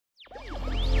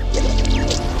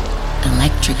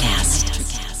Electrocast.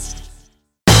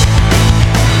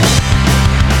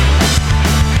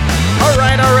 All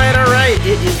right.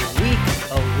 It is week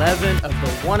 11 of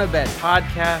the WannaBet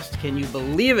podcast. Can you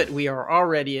believe it? We are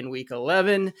already in week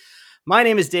 11. My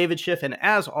name is David Schiff, and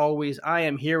as always, I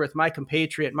am here with my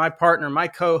compatriot, my partner, my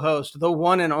co-host, the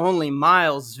one and only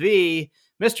Miles V.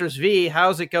 Mr. V,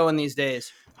 how's it going these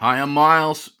days? Hi, I'm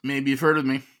Miles. Maybe you've heard of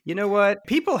me. You know what?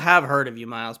 People have heard of you,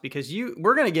 Miles, because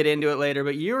we're going to get into it later,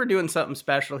 but you are doing something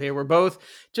special here. We're both,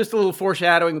 just a little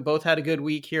foreshadowing, we both had a good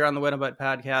week here on the WannaBet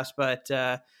podcast,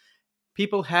 but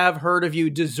people have heard of you,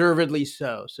 deservedly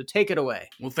so. So take it away.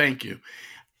 Well, thank you.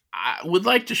 I would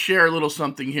like to share a little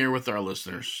something here with our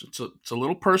listeners. It's a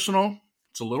little personal,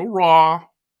 it's a little raw,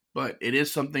 but it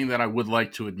is something that I would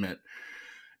like to admit.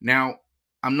 Now,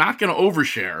 I'm not going to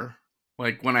overshare.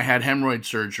 Like when I had hemorrhoid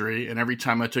surgery and every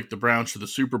time I took the Browns to the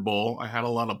Super Bowl, I had a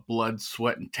lot of blood,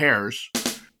 sweat, and tears.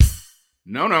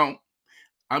 No.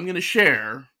 I'm going to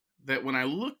share that when I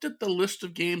looked at the list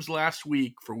of games last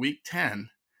week for week 10,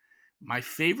 my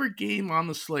favorite game on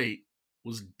the slate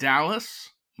was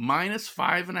Dallas minus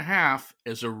 5.5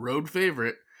 as a road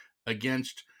favorite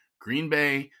against Green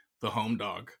Bay, the home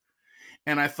dog.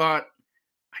 And I thought,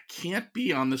 I can't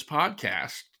be on this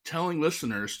podcast telling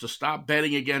listeners to stop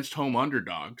betting against home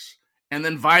underdogs and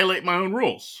then violate my own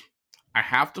rules. I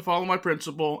have to follow my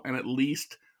principle and at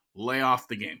least lay off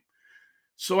the game.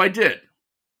 So I did,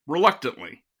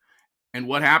 reluctantly. And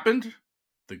what happened?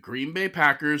 The Green Bay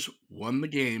Packers won the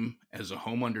game as a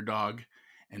home underdog,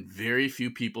 and very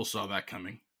few people saw that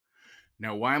coming.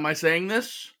 Now, why am I saying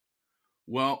this?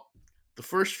 Well, the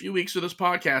first few weeks of this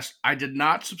podcast, I did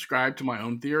not subscribe to my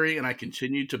own theory, and I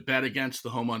continued to bet against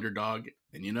the home underdog.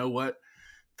 And you know what?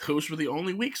 Those were the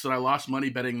only weeks that I lost money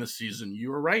betting this season.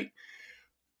 You were right.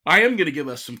 I am going to give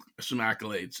us some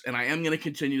accolades, and I am going to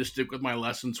continue to stick with my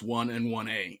lessons 1 and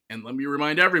 1A. And let me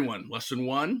remind everyone, lesson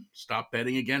 1, stop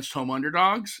betting against home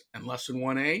underdogs. And lesson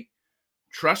 1A,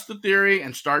 trust the theory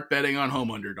and start betting on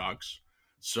home underdogs.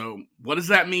 So what does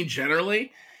that mean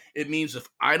generally? It means if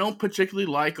I don't particularly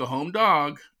like a home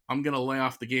dog, I'm going to lay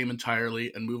off the game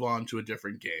entirely and move on to a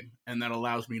different game. And that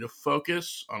allows me to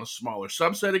focus on a smaller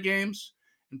subset of games,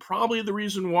 and probably the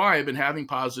reason why I've been having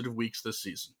positive weeks this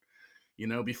season. You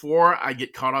know, before I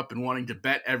get caught up in wanting to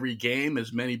bet every game,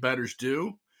 as many bettors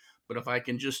do, but if I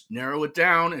can just narrow it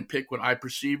down and pick what I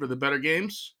perceive are the better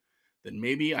games, then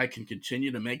maybe I can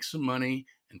continue to make some money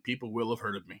and people will have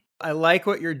heard of me. I like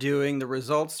what you're doing. The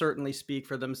results certainly speak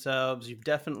for themselves. You've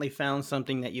definitely found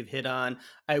something that you've hit on.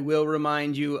 I will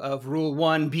remind you of Rule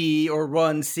 1B or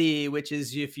 1C, which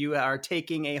is if you are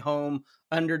taking a home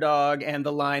underdog and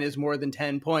the line is more than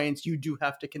 10 points, you do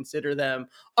have to consider them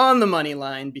on the money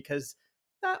line because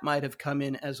that might have come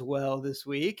in as well this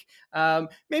week.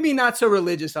 Maybe not so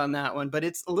religious on that one, but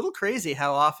it's a little crazy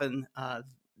how often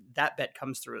that bet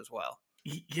comes through as well.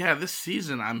 Yeah, this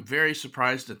season, I'm very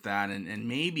surprised at that. And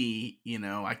maybe,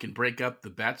 I can break up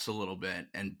the bets a little bit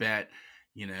and bet,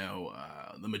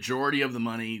 the majority of the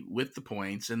money with the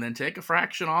points and then take a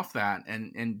fraction off that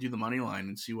and do the money line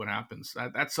and see what happens.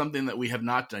 That's something that we have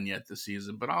not done yet this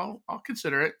season, but I'll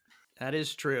consider it. That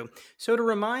is true. So to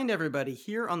remind everybody,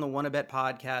 here on the WannaBet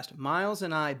podcast, Miles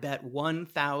and I bet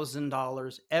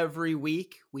 $1,000 every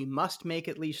week. We must make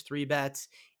at least 3 bets.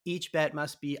 Each bet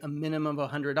must be a minimum of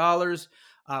 $100.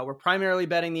 We're primarily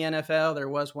betting the NFL. There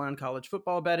was one college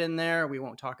football bet in there. We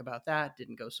won't talk about that.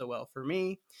 Didn't go so well for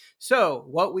me. So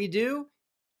what we do,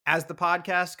 as the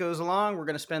podcast goes along, we're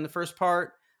going to spend the first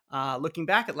part looking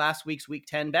back at last week's Week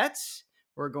 10 bets.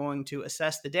 We're going to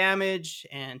assess the damage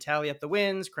and tally up the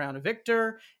wins, crown a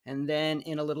victor, and then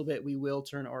in a little bit, we will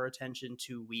turn our attention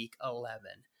to Week 11.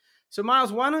 So,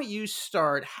 Miles, why don't you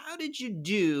start? How did you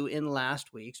do in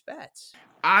last week's bets?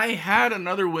 I had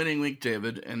another winning week,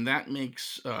 David, and that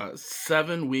makes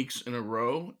 7 weeks in a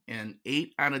row and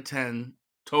 8 out of 10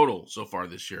 total so far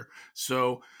this year.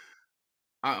 So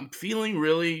I'm feeling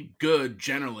really good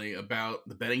generally about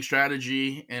the betting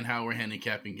strategy and how we're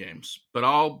handicapping games. But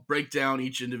I'll break down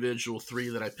each individual 3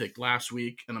 that I picked last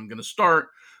week, and I'm going to start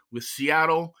with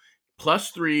Seattle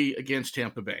 +3 against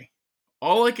Tampa Bay.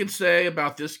 All I can say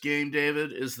about this game,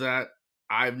 David, is that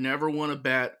I've never won a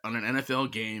bet on an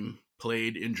NFL game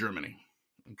played in Germany,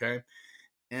 okay?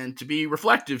 And to be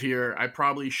reflective here, I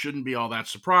probably shouldn't be all that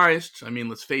surprised. I mean,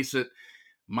 let's face it,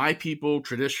 my people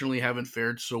traditionally haven't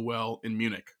fared so well in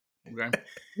Munich, okay?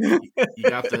 You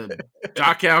got the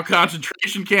Dachau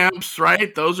concentration camps,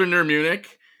 right? Those are near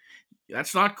Munich.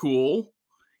 That's not cool.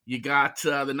 You got the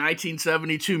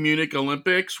 1972 Munich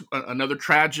Olympics, another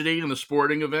tragedy in the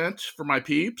sporting event for my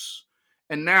peeps.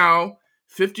 And now,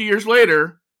 50 years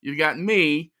later, you've got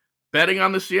me betting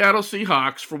on the Seattle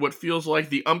Seahawks for what feels like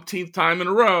the umpteenth time in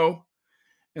a row,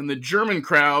 and the German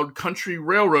crowd country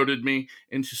railroaded me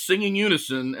into singing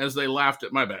unison as they laughed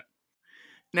at my bet.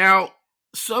 Now,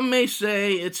 some may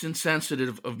say it's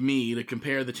insensitive of me to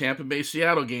compare the Tampa Bay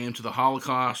Seattle game to the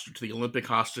Holocaust or to the Olympic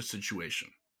hostage situation.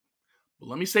 But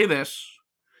let me say this.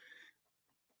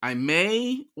 I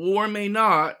may or may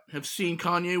not have seen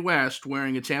Kanye West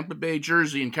wearing a Tampa Bay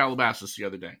jersey in Calabasas the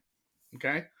other day.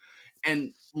 Okay?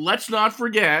 And let's not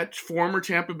forget former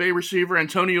Tampa Bay receiver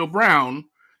Antonio Brown,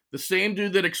 the same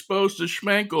dude that exposed his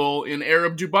schmenkle in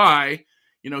Arab Dubai.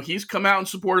 He's come out in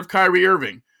support of Kyrie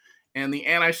Irving and the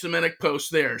anti-Semitic posts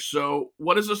there. So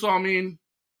what does this all mean?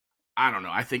 I don't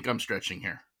know. I think I'm stretching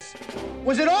here.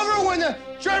 Was it over when the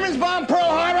Germans bombed Pearl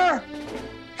Harbor?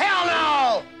 Hell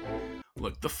no!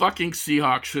 Look, the fucking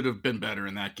Seahawks should have been better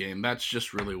in that game. That's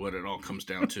just really what it all comes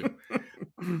down to.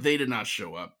 They did not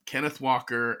show up. Kenneth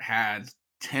Walker had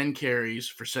 10 carries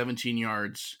for 17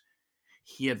 yards.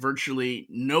 He had virtually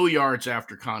no yards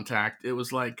after contact. It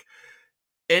was like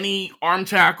any arm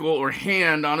tackle or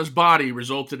hand on his body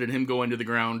resulted in him going to the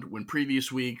ground when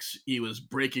previous weeks he was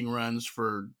breaking runs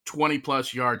for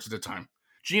 20-plus yards at a time.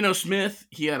 Geno Smith,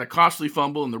 he had a costly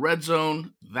fumble in the red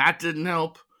zone. That didn't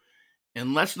help.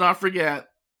 And let's not forget,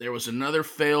 there was another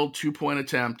failed 2-point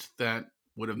attempt that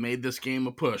would have made this game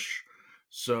a push.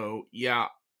 So, yeah,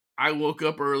 I woke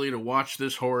up early to watch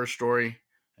this horror story,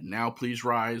 and now please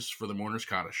rise for the mourner's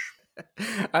Kaddish.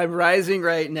 I'm rising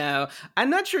right now. I'm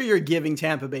not sure you're giving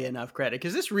Tampa Bay enough credit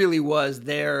because this really was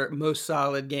their most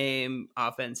solid game,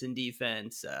 offense and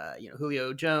defense.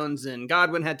 Julio Jones and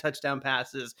Godwin had touchdown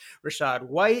passes. Rachaad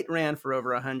White ran for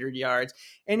over 100 yards.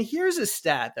 And here's a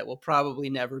stat that will probably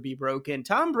never be broken.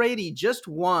 Tom Brady just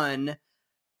won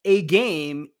a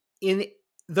game in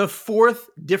the fourth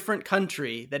different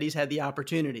country that he's had the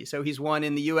opportunity. So he's won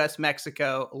in the US,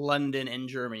 Mexico, London, and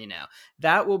Germany now.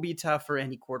 That will be tough for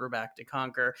any quarterback to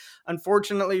conquer.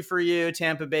 Unfortunately for you,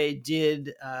 Tampa Bay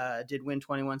did win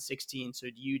 21-16, so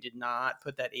you did not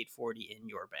put that $840 in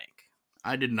your bank.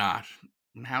 I did not.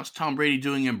 And how's Tom Brady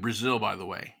doing in Brazil, by the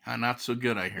way? Not so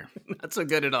good, I hear. Not so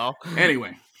good at all.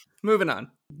 Anyway. Moving on.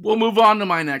 We'll move on to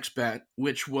my next bet,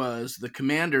 which was the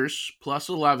Commanders plus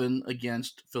 11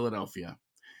 against Philadelphia.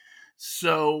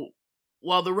 So,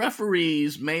 while the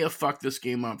referees may have fucked this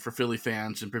game up for Philly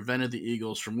fans and prevented the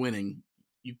Eagles from winning,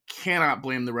 you cannot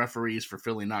blame the referees for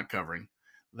Philly not covering.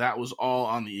 That was all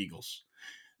on the Eagles.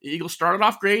 The Eagles started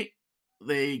off great.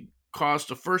 They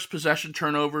caused a first possession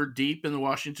turnover deep in the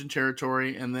Washington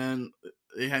territory, and then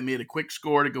they had made a quick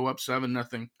score to go up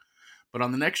 7-0. But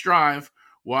on the next drive,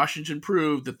 Washington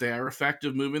proved that they are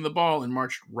effective moving the ball and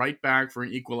marched right back for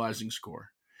an equalizing score.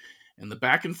 And the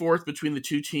back and forth between the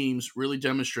two teams really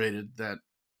demonstrated that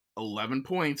 11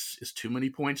 points is too many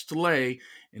points to lay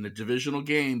in a divisional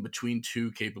game between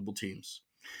two capable teams.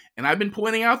 And I've been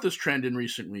pointing out this trend in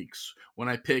recent weeks when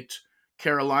I picked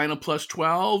Carolina plus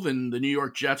 12 and the New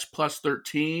York Jets plus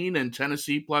 13 and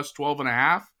Tennessee plus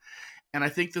 12.5. And I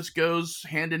think this goes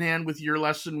hand in hand with your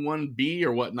lesson 1B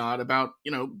or whatnot about,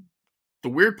 the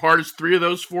weird part is 3 of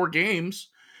those 4 games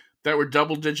that were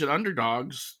double-digit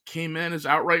underdogs came in as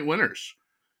outright winners,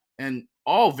 and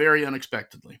all very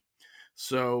unexpectedly.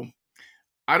 So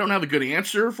I don't have a good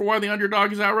answer for why the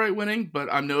underdog is outright winning,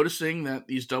 but I'm noticing that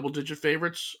these double-digit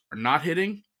favorites are not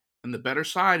hitting, and the better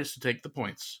side is to take the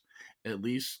points. At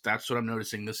least that's what I'm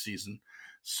noticing this season.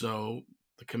 So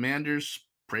the Commanders,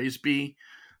 praise be,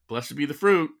 blessed be the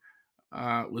fruit,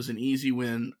 was an easy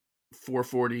win,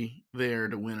 $440 there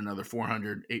to win another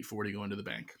 $400, $840 going to the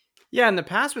bank. Yeah, in the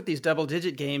past with these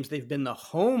double-digit games, they've been the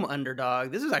home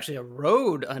underdog. This is actually a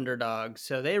road underdog,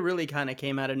 so they really kind of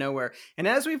came out of nowhere. And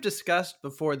as we've discussed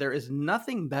before, there is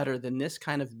nothing better than this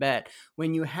kind of bet.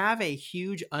 When you have a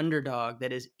huge underdog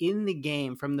that is in the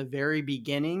game from the very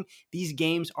beginning, these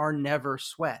games are never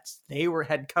sweats. They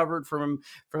had covered from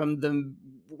the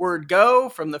word go,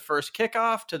 from the first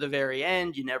kickoff to the very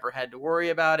end. You never had to worry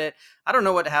about it. I don't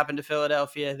know what happened to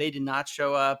Philadelphia. They did not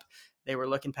show up. They were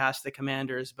looking past the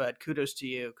Commanders, but kudos to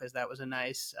you because that was a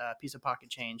nice piece of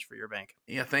pocket change for your bank.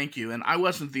 Yeah, thank you. And I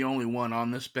wasn't the only one on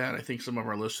this bet. I think some of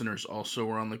our listeners also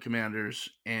were on the Commanders.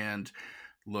 And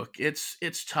look, it's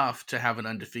tough to have an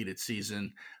undefeated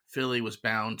season. Philly was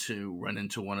bound to run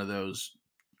into one of those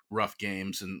rough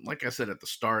games. And like I said at the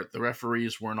start, the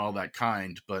referees weren't all that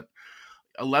kind. But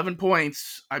 11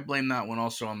 points, I blame that one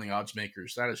also on the odds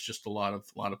makers. That is just a lot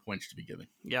of points to be given.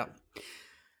 Yeah.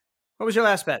 What was your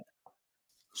last bet?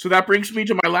 So that brings me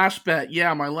to my last bet.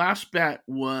 Yeah, my last bet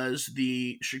was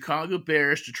the Chicago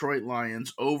Bears, Detroit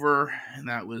Lions over, and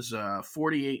that was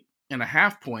 48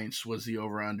 108.5 points was the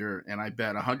over-under, and I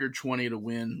bet 120 to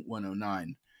win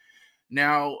 109.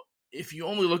 Now, if you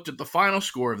only looked at the final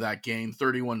score of that game,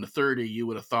 31-30, you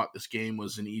would have thought this game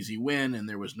was an easy win and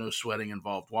there was no sweating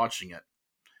involved watching it.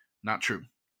 Not true.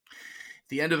 At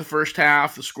the end of the first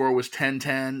half, the score was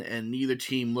 10-10, and neither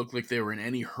team looked like they were in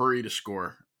any hurry to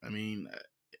score. I mean,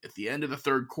 at the end of the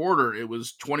third quarter, it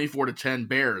was 24-10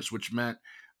 Bears, which meant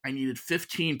I needed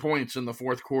 15 points in the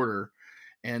fourth quarter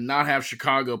and not have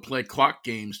Chicago play clock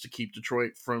games to keep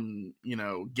Detroit from,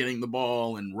 getting the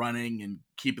ball and running and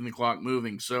keeping the clock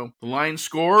moving. So the Lions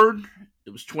scored. It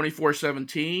was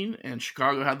 24-17, and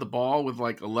Chicago had the ball with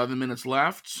like 11 minutes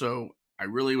left. So I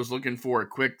really was looking for a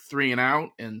quick 3 and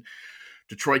out and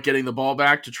Detroit getting the ball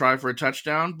back to try for a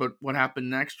touchdown. But what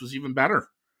happened next was even better.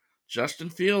 Justin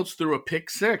Fields threw a pick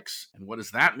 6. And what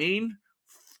does that mean?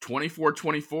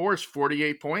 24-24 is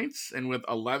 48 points, and with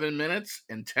 11 minutes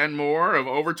and 10 more of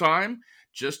overtime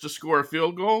just to score a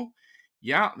field goal,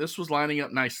 yeah, this was lining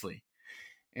up nicely.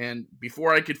 And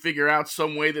before I could figure out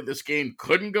some way that this game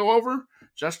couldn't go over,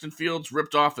 Justin Fields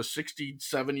ripped off a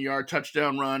 67-yard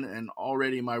touchdown run, and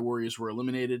already my worries were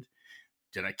eliminated.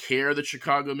 Did I care that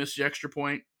Chicago missed the extra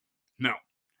point? No,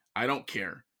 I don't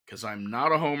care, because I'm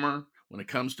not a homer when it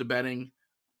comes to betting.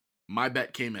 My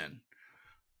bet came in.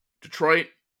 Detroit,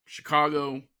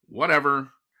 Chicago, whatever,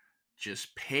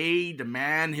 just pay the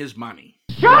man his money.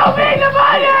 Show me the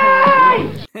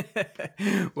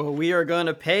money! Well, we are going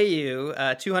to pay you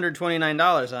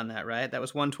 $229 on that, right? That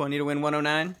was 120 to win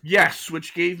 109? Yes,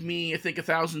 which gave me, I think,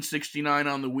 1,069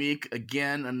 on the week.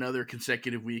 Again, another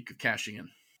consecutive week of cashing in.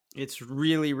 It's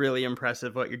really, really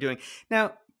impressive what you're doing.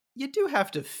 Now, you do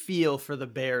have to feel for the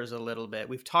Bears a little bit.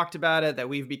 We've talked about it, that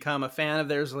we've become a fan of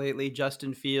theirs lately.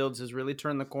 Justin Fields has really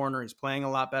turned the corner. He's playing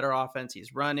a lot better offense.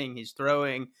 He's running, he's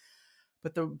throwing.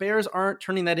 But the Bears aren't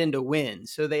turning that into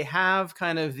wins. So they have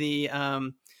kind of the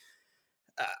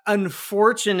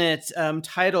unfortunate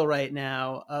title right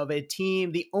now of a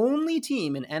team, the only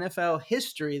team in NFL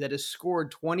history that has scored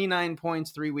 29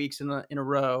 points 3 weeks in a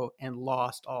row and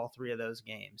lost all 3 of those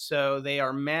games. So they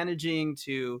are managing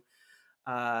to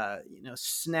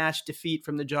snatch defeat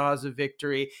from the jaws of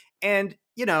victory. And,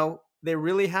 they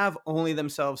really have only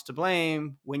themselves to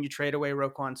blame. When you trade away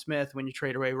Roquan Smith, when you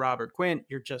trade away Robert Quinn,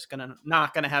 you're just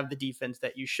not going to have the defense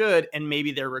that you should. And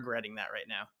maybe they're regretting that right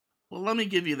now. Well, let me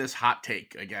give you this hot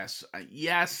take, I guess.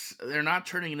 Yes, they're not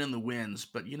turning it into wins,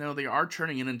 but, they are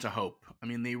turning it into hope. I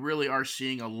mean, they really are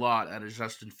seeing a lot out of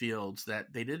Justin Fields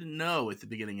that they didn't know at the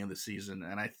beginning of the season.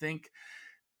 And I think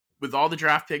with all the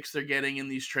draft picks they're getting in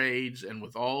these trades and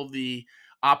with all the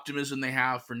optimism they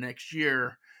have for next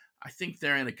year, I think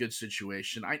they're in a good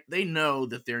situation. They know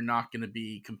that they're not going to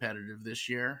be competitive this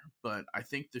year, but I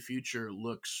think the future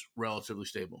looks relatively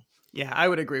stable. Yeah, I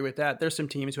would agree with that. There's some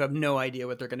teams who have no idea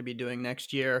what they're going to be doing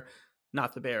next year.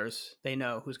 Not the Bears. They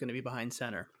know who's going to be behind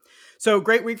center. So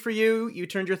great week for you. You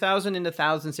turned your 1,000 into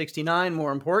 1,069.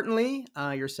 More importantly,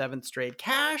 your 7th straight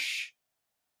cash.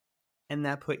 And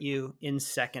that put you in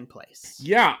second place.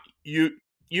 Yeah, you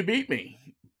beat me.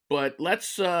 But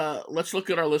let's look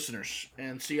at our listeners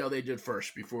and see how they did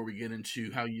first before we get into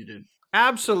how you did.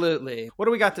 Absolutely. What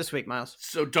do we got this week, Miles?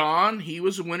 So Don, he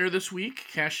was a winner this week,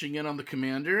 cashing in on the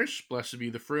Commanders. Blessed be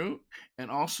the fruit. And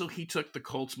also he took the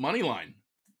Colts money line.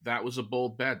 That was a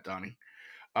bold bet, Donnie.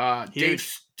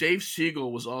 Dave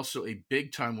Siegel was also a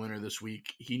big-time winner this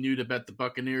week. He knew to bet the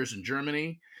Buccaneers in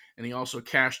Germany, and he also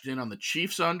cashed in on the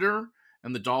Chiefs under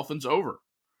and the Dolphins over.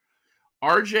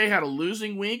 RJ had a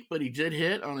losing week, but he did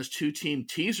hit on his 2-team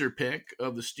teaser pick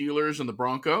of the Steelers and the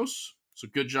Broncos. So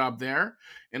good job there.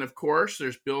 And of course,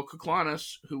 there's Bill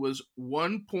Koklanis, who was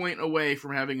 1 point away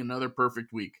from having another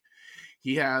perfect week.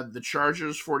 He had the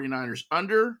Chargers 49ers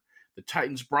under, the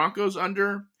Titans Broncos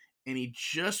under, and he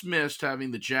just missed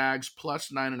having the Jags plus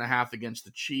 9.5 against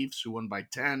the Chiefs, who won by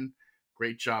 10.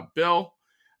 Great job, Bill.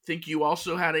 I think you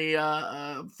also had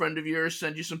a friend of yours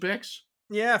send you some picks.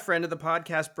 Yeah, friend of the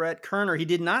podcast, Brett Kerner. He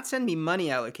did not send me money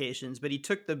allocations, but he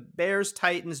took the Bears,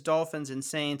 Titans, Dolphins, and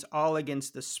Saints all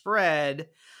against the spread.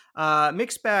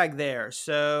 Mixed bag there.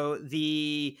 So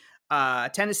the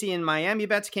Tennessee and Miami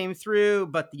bets came through,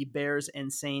 but the Bears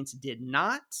and Saints did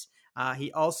not.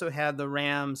 He also had the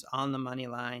Rams on the money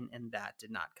line, and that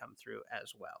did not come through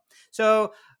as well.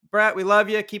 So, Brett, we love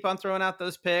you. Keep on throwing out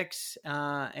those picks.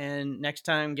 And next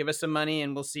time, give us some money,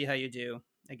 and we'll see how you do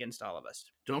against all of us.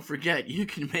 Don't forget, you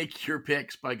can make your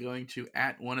picks by going to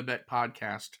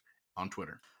 @WannaBetPodcast on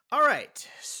Twitter. All right,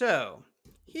 so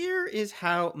here is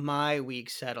how my week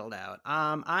settled out.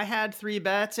 I had 3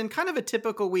 bets, and kind of a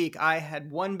typical week. I had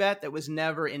 1 bet that was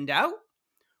never in doubt,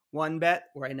 1 bet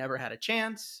where I never had a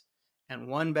chance, and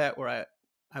 1 bet where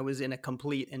I was in a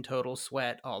complete and total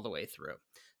sweat all the way through.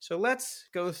 So let's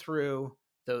go through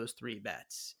those 3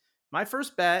 bets. My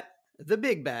first bet, the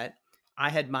big bet, I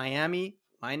had Miami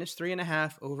minus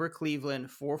 3.5 over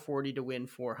Cleveland, 440 to win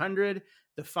 400.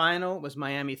 The final was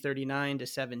Miami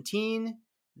 39-17.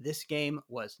 This game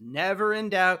was never in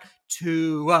doubt.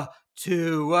 Tua.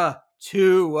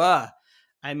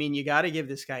 I mean, you got to give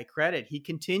this guy credit. He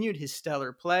continued his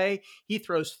stellar play. He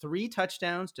throws 3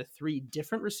 touchdowns to 3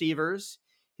 different receivers.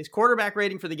 His quarterback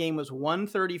rating for the game was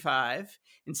 135.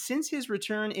 And since his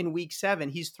return in week 7,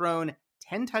 he's thrown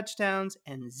 10 touchdowns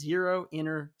and 0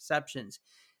 interceptions.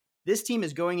 This team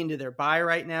is going into their bye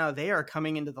right now. They are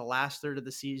coming into the last third of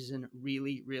the season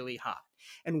really, really hot.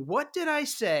 And what did I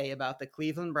say about the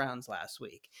Cleveland Browns last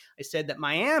week? I said that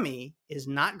Miami is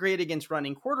not great against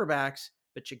running quarterbacks,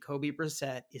 but Jacoby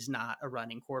Brissett is not a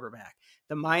running quarterback.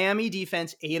 The Miami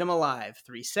defense ate him alive.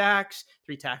 3 sacks,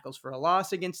 3 tackles for a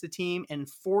loss against the team, and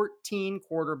 14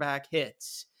 quarterback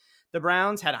hits. The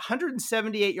Browns had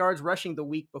 178 yards rushing the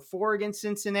week before against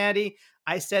Cincinnati.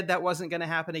 I said that wasn't going to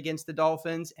happen against the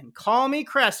Dolphins, and call me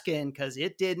Kreskin, because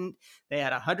it didn't. They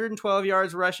had 112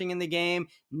 yards rushing in the game.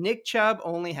 Nick Chubb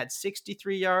only had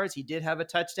 63 yards. He did have a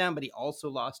touchdown, but he also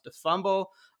lost a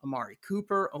fumble. Amari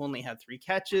Cooper only had 3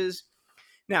 catches.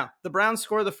 Now, the Browns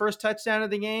scored the first touchdown of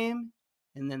the game,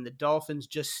 and then the Dolphins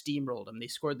just steamrolled them. They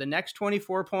scored the next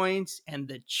 24 points, and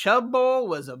the Chubb Bowl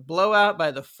was a blowout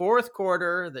by the 4th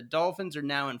quarter. The Dolphins are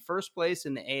now in first place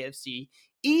in the AFC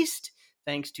East,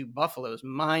 thanks to Buffalo's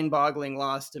mind-boggling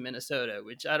loss to Minnesota,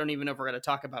 which I don't even know if we're going to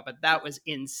talk about, but that was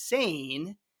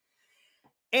insane.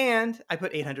 And I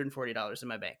put $840 in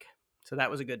my bank. So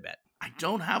that was a good bet. I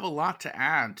don't have a lot to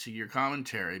add to your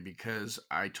commentary because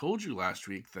I told you last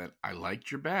week that I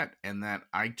liked your bet and that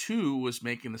I too was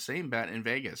making the same bet in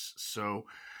Vegas. So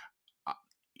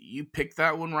you picked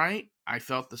that one right. I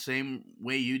felt the same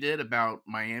way you did about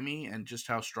Miami and just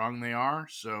how strong they are.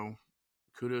 So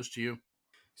kudos to you.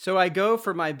 So I go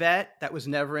for my bet that was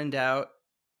never in doubt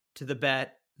to the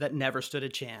bet that never stood a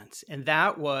chance. And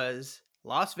that was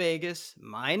Las Vegas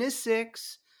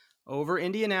 -6 over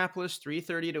Indianapolis,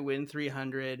 330 to win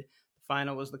 300. The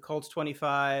final was the Colts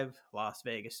 25, Las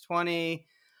Vegas 20.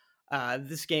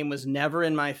 This game was never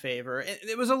in my favor.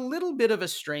 It was a little bit of a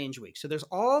strange week. So there's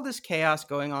all this chaos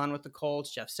going on with the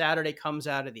Colts. Jeff Saturday comes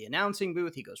out of the announcing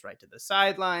booth. He goes right to the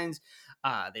sidelines.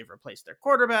 They've replaced their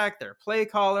quarterback, their play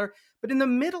caller. But in the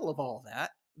middle of all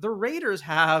that, the Raiders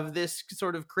have this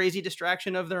sort of crazy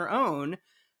distraction of their own.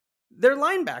 Their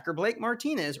linebacker, Blake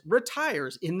Martinez,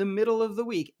 retires in the middle of the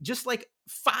week, just like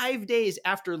 5 days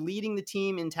after leading the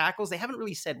team in tackles. They haven't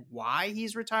really said why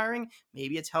he's retiring.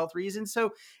 Maybe it's health reasons.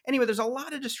 So anyway, there's a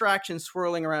lot of distractions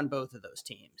swirling around both of those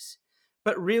teams.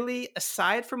 But really,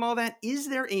 aside from all that, is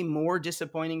there a more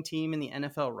disappointing team in the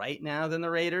NFL right now than the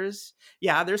Raiders?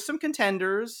 Yeah, there's some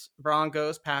contenders,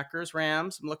 Broncos, Packers,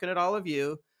 Rams. I'm looking at all of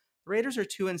you. The Raiders are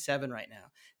 2-7 right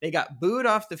now. They got booed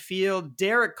off the field.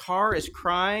 Derek Carr is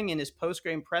crying in his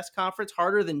post-game press conference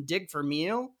harder than Dig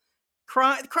Vermeil.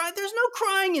 Cry. There's no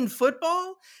crying in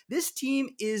football. This team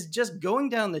is just going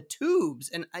down the tubes.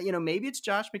 And, maybe it's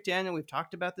Josh McDaniel. We've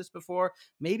talked about this before.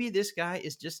 Maybe this guy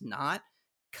is just not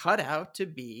cut out to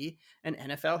be an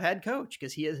NFL head coach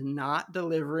because he is not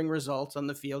delivering results on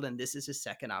the field, and this is his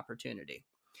second opportunity.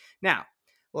 Now,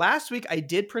 last week, I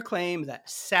did proclaim that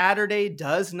Saturday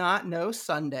does not know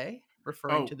Sunday,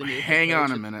 referring to the new. Hang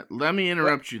on a minute. Let me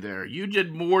interrupt you there. You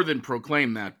did more than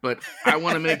proclaim that, but I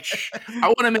want to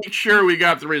make sure we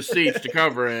got the receipts to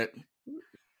cover it.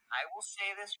 I will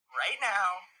say this right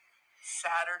now: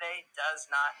 Saturday does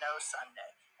not know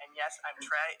Sunday, and yes, I'm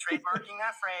trademarking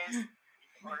that phrase.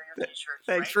 You can order your T-shirts.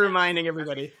 Thanks for reminding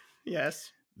everybody.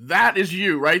 Yes. That is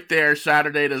you right there.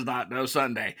 Saturday does not know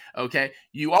Sunday. Okay.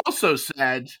 You also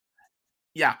said,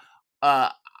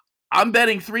 I'm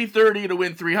betting 330 to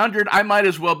win 300. I might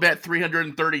as well bet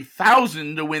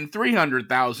 330,000 to win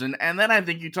 300,000. And then I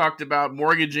think you talked about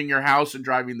mortgaging your house and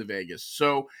driving to Vegas.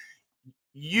 So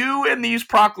you and these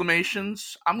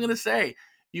proclamations, I'm going to say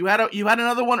you had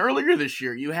another one earlier this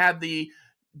year. You had the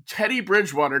Teddy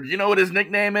Bridgewater. Do you know what his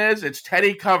nickname is? It's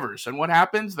Teddy Covers. And what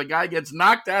happens? The guy gets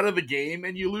knocked out of the game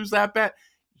and you lose that bet.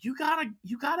 You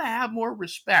gotta have more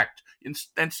respect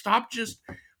and stop just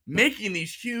making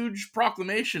these huge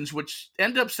proclamations, which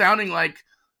end up sounding like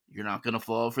you're not gonna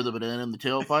fall for the banana in the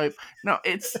tailpipe. No,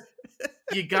 it's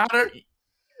you gotta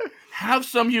have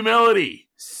some humility.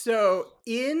 So,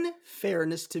 in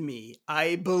fairness to me,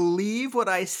 I believe what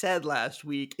I said last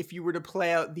week, if you were to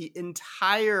play out the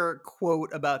entire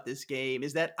quote about this game,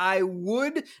 is that I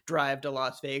would drive to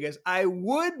Las Vegas. I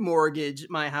would mortgage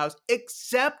my house,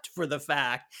 except for the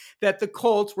fact that the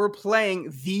Colts were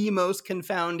playing the most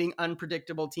confounding,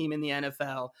 unpredictable team in the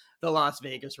NFL, the Las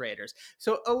Vegas Raiders.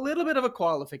 So, a little bit of a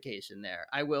qualification there,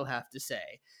 I will have to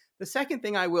say. The second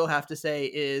thing I will have to say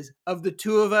is, of the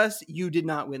two of us, you did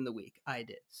not win the week. I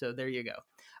did. So there you go.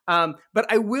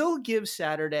 But I will give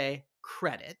Saturday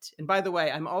credit. And by the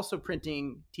way, I'm also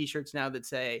printing t-shirts now that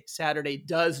say Saturday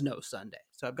does know Sunday.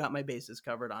 So I've got my bases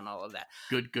covered on all of that.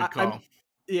 Good call.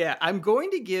 I'm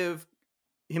going to give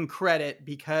him credit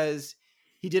because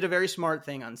he did a very smart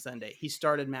thing on Sunday. He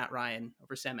started Matt Ryan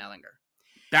over Sam Ehlinger.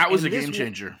 That was a game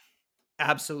changer.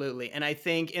 Absolutely. And I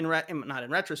think not in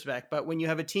retrospect, but when you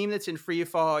have a team that's in free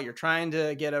fall, you're trying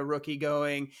to get a rookie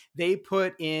going, they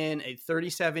put in a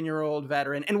 37-year-old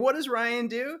veteran. And what does Ryan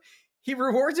do? He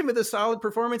rewards him with a solid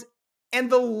performance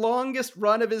and the longest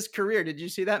run of his career. Did you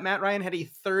see that? Matt Ryan had a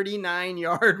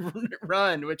 39-yard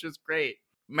run, which was great.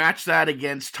 Match that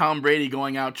against Tom Brady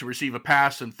going out to receive a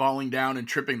pass and falling down and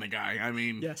tripping the guy. I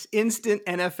mean, yes, instant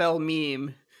NFL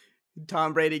meme.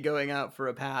 Tom Brady going out for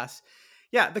a pass.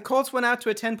 Yeah, the Colts went out to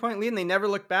a 10-point lead and they never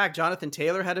looked back. Jonathan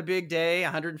Taylor had a big day,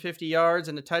 150 yards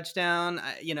and a touchdown.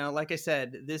 Like I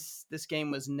said, this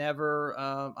game was never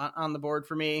on the board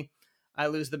for me. I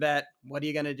lose the bet. What are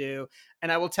you going to do? And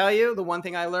I will tell you, the one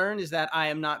thing I learned is that I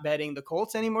am not betting the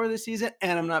Colts anymore this season,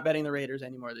 and I'm not betting the Raiders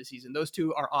anymore this season. Those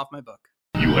two are off my book.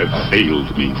 You have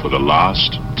failed me for the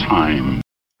last time.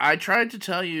 I tried to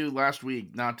tell you last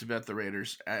week not to bet the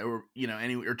Raiders, or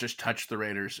just touch the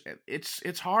Raiders.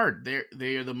 It's hard.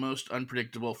 They are the most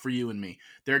unpredictable for you and me.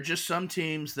 There are just some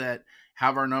teams that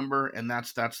have our number, and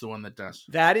that's the one that does.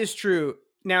 That is true.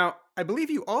 Now, I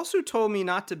believe you also told me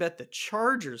not to bet the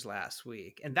Chargers last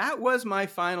week, and that was my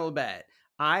final bet.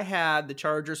 I had the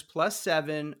Chargers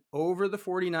 +7 over the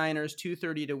 49ers,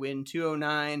 230 to win,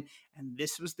 209, and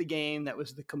this was the game that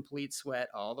was the complete sweat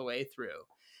all the way through.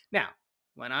 Now,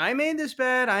 when I made this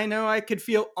bet, I know I could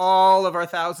feel all of our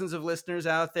thousands of listeners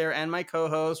out there and my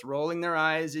co-hosts rolling their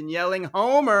eyes and yelling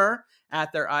Homer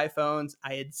at their iPhones.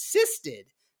 I insisted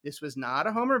this was not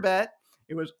a Homer bet.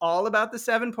 It was all about the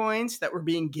 7 points that were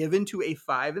being given to a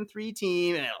 5-3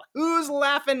 team. And who's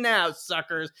laughing now,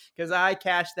 suckers? Because I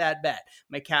cashed that bet.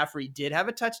 McCaffrey did have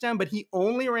a touchdown, but he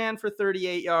only ran for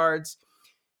 38 yards.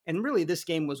 And really, this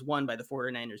game was won by the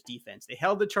 49ers defense. They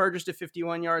held the Chargers to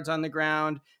 51 yards on the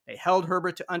ground. They held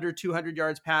Herbert to under 200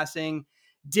 yards passing.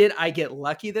 Did I get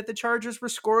lucky that the Chargers were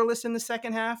scoreless in the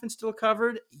second half and still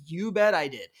covered? You bet I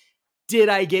did. Did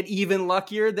I get even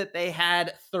luckier that they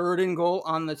had 3rd and goal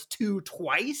on the 2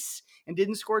 twice and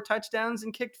didn't score touchdowns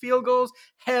and kicked field goals?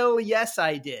 Hell yes,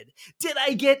 I did. Did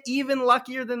I get even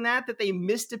luckier than that they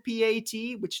missed a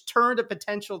PAT, which turned a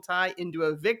potential tie into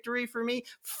a victory for me?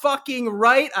 Fucking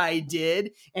right I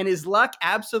did. And is luck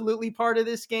absolutely part of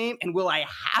this game? And will I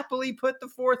happily put the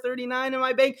 439 in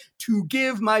my bank to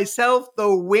give myself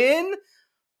the win?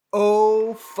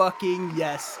 Oh, fucking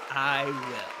yes, I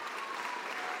will.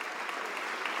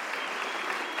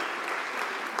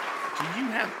 Do you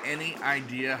have any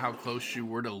idea how close you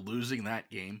were to losing that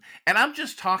game? And I'm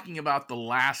just talking about the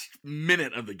last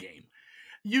minute of the game.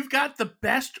 You've got the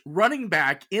best running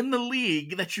back in the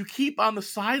league that you keep on the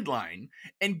sideline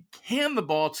and hand the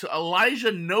ball to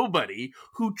Elijah Nobody,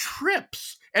 who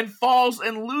trips and falls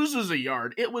and loses a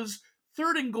yard. It was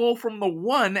 3rd and goal from the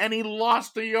 1, and he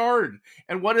lost a yard.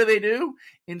 And what do?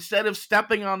 Instead of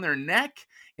stepping on their neck,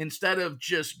 instead of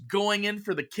just going in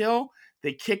for the kill,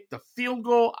 they kicked the field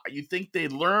goal. You think they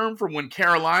learned from when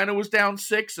Carolina was down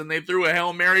 6 and they threw a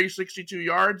Hail Mary 62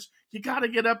 yards? You got to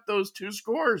get up those 2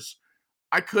 scores.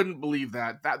 I couldn't believe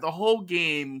that. The whole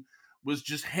game was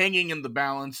just hanging in the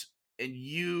balance, and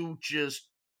you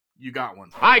got one.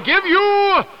 I give you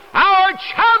our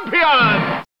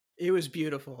champion! It was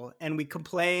beautiful. And we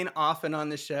complain often on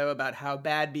the show about how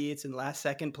bad beats and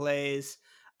last-second plays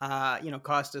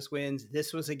cost us wins.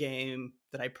 This was a game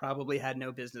that I probably had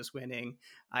no business winning.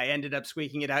 I ended up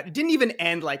squeaking it out. It didn't even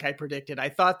end like I predicted. I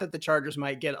thought that the Chargers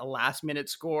might get a last-minute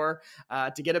score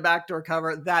to get a backdoor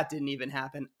cover. That didn't even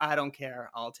happen. I don't care.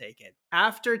 I'll take it.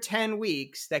 After 10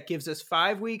 weeks, that gives us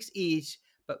 5 weeks each.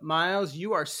 But Miles,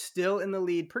 you are still in the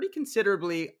lead pretty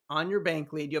considerably on your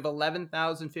bank lead. You have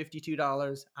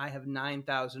 $11,052. I have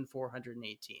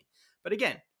 $9,418. But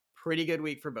again, pretty good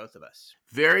week for both of us.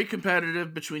 Very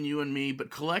competitive between you and me,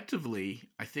 but collectively,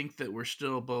 I think that we're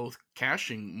still both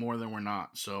cashing more than we're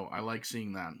not. So I like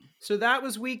seeing that. So that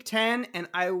was week 10, and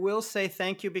I will say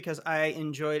thank you because I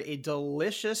enjoyed a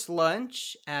delicious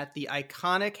lunch at the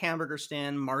iconic hamburger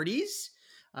stand Marty's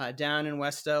down in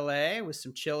West LA with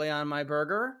some chili on my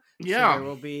burger. Yeah. So there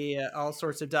will be all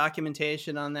sorts of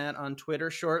documentation on that on Twitter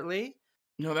shortly.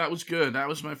 No, that was good. That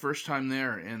was my first time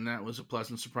there, and that was a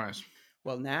pleasant surprise.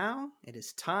 Well, now it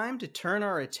is time to turn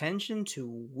our attention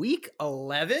to week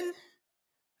 11.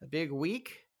 A big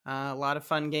week. A lot of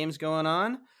fun games going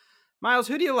on. Miles,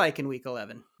 who do you like in week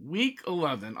 11? Week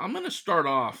 11, I'm going to start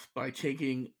off by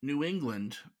taking New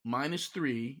England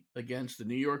 -3 against the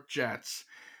New York Jets.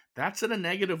 That's at a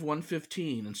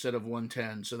 -115 instead of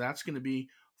 110, so that's going to be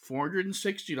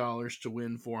 $460 to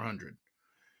win $400.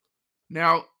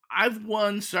 Now, I've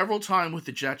won several times with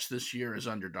the Jets this year as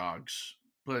underdogs,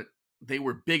 but they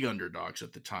were big underdogs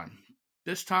at the time.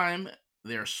 This time,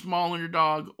 they're a small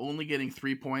underdog, only getting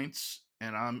 3 points,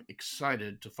 and I'm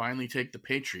excited to finally take the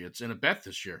Patriots in a bet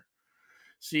this year.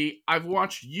 See, I've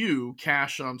watched you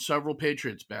cash on several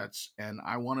Patriots bets, and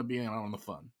I want to be in on the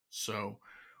fun. So,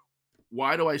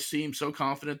 why do I seem so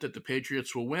confident that the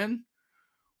Patriots will win?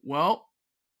 Well,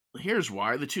 here's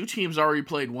why. The two teams already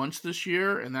played once this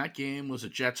year, and that game was a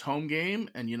Jets home game,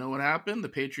 and you know what happened? The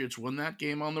Patriots won that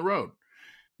game on the road.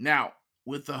 Now,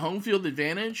 with the home field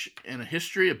advantage and a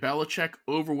history of Belichick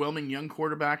overwhelming young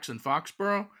quarterbacks in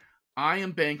Foxborough, I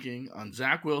am banking on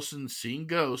Zach Wilson seeing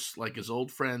ghosts like his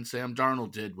old friend Sam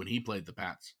Darnold did when he played the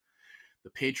Pats.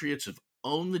 The Patriots have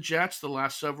owned the Jets the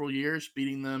last several years,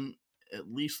 beating them at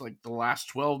least like the last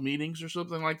 12 meetings or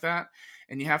something like that.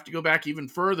 And you have to go back even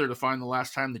further to find the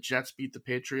last time the Jets beat the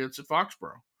Patriots at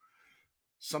Foxborough.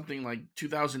 Something like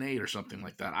 2008 or something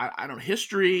like that. I don't.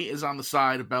 History is on the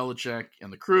side of Belichick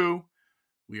and the crew.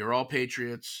 We are all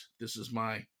Patriots. This is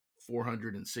my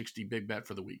 460 big bet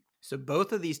for the week. So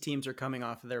both of these teams are coming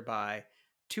off of their bye.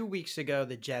 2 weeks ago,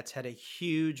 the Jets had a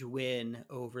huge win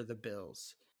over the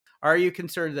Bills. Are you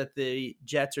concerned that the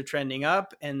Jets are trending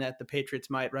up and that the Patriots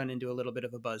might run into a little bit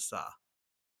of a buzzsaw?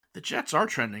 The Jets are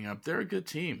trending up. They're a good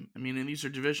team. I mean, and these are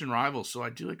division rivals, so I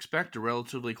do expect a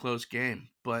relatively close game.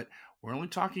 But we're only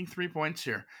talking 3 points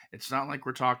here. It's not like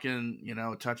we're talking,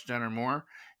 a touchdown or more.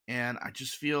 And I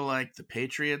just feel like the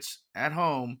Patriots at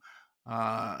home,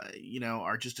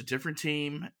 are just a different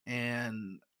team.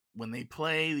 And when they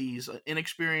play these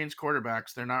inexperienced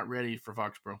quarterbacks, they're not ready for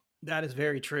Foxborough. That is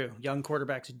very true. Young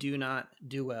quarterbacks do not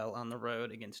do well on the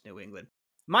road against New England.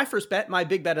 My first bet, my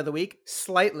big bet of the week,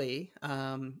 slightly.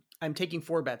 I'm taking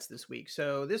 4 bets this week.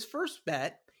 So this first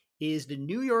bet is the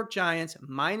New York Giants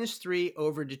 -3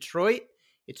 over Detroit.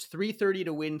 It's 330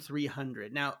 to win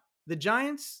 300. Now, the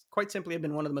Giants, quite simply, have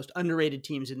been one of the most underrated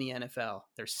teams in the NFL.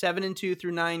 They're 7-2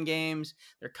 through 9 games.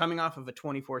 They're coming off of a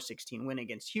 24-16 win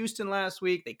against Houston last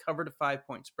week. They covered a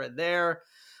 5-point spread there.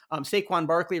 Saquon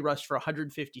Barkley rushed for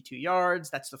 152 yards.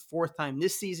 That's the 4th time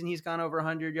this season he's gone over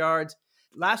 100 yards.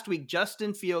 Last week,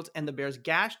 Justin Fields and the Bears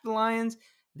gashed the Lions.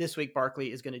 This week,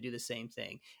 Barkley is going to do the same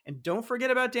thing. And don't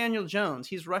forget about Daniel Jones.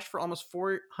 He's rushed for almost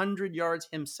 400 yards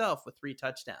himself with 3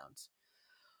 touchdowns.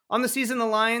 On the season, the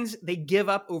Lions, they give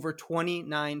up over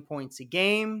 29 points a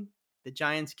game. The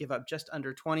Giants give up just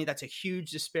under 20. That's a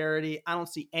huge disparity. I don't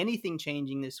see anything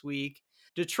changing this week.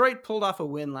 Detroit pulled off a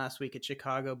win last week at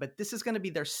Chicago, but this is going to be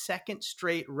their 2nd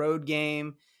straight road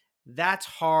game. That's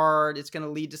hard. It's going to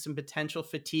lead to some potential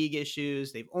fatigue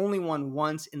issues. They've only won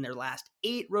once in their last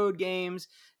 8 road games.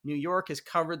 New York has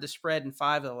covered the spread in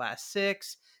 5 of the last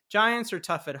 6. Giants are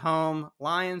tough at home.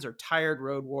 Lions are tired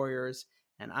road warriors.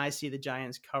 And I see the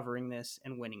Giants covering this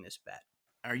and winning this bet.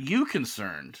 Are you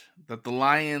concerned that the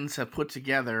Lions have put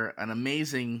together an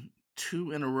amazing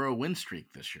 2-in-a-row win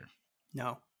streak this year?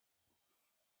 No.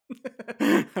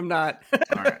 I'm not.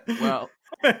 All right. Well,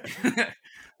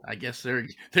 I guess there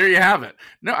you have it.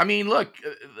 No, I mean, look,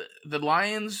 the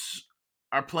Lions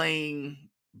are playing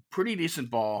pretty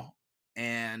decent ball,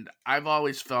 and I've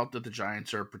always felt that the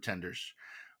Giants are pretenders.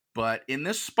 But in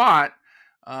this spot,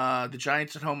 the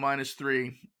Giants at home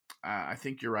 -3. I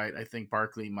think you're right. I think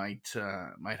Barkley might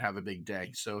have a big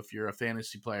day. So if you're a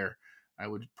fantasy player, I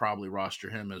would probably roster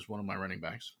him as one of my running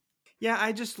backs. Yeah,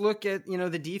 I just look at,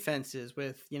 the defenses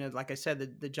with, like I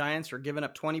said, the Giants are giving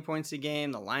up 20 points a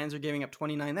game. The Lions are giving up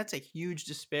 29. That's a huge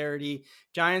disparity.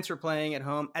 Giants are playing at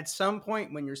home. At some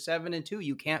point when you're 7-2,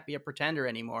 you can't be a pretender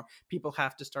anymore. People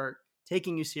have to start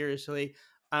taking you seriously.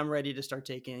 I'm ready to start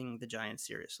taking the Giants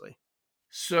seriously.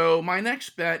 So my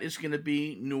next bet is going to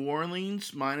be New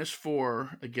Orleans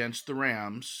 -4 against the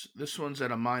Rams. This one's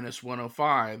at a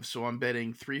 -105, so I'm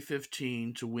betting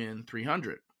 315 to win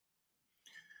 300.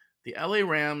 The LA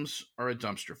Rams are a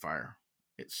dumpster fire.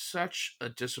 It's such a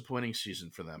disappointing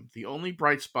season for them. The only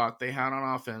bright spot they had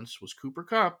on offense was Cooper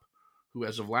Kupp, who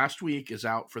as of last week is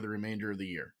out for the remainder of the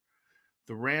year.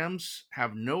 The Rams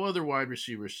have no other wide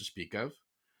receivers to speak of.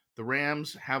 The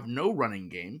Rams have no running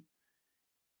game.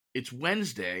 It's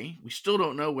Wednesday. We still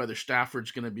don't know whether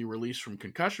Stafford's going to be released from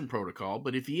concussion protocol,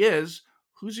 but if he is,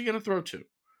 who's he going to throw to?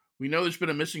 We know there's been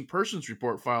a missing persons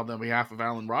report filed on behalf of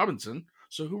Allen Robinson,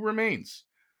 so who remains?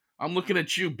 I'm looking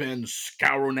at you, Ben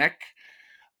Skowronek.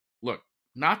 Look,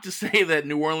 not to say that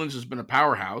New Orleans has been a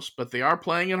powerhouse, but they are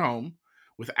playing at home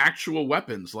with actual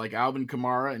weapons like Alvin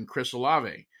Kamara and Chris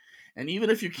Olave. And even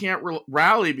if you can't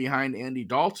rally behind Andy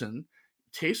Dalton,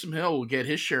 Taysom Hill will get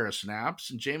his share of snaps,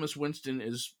 and Jameis Winston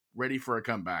is ready for a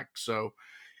comeback. So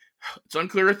it's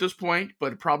unclear at this point,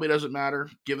 but it probably doesn't matter,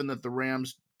 given that the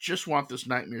Rams just want this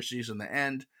nightmare season to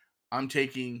end. I'm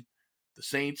taking the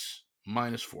Saints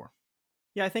 -4.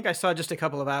 Yeah, I think I saw just a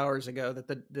couple of hours ago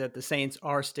that the Saints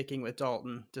are sticking with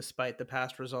Dalton despite the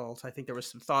past results. I think there was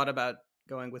some thought about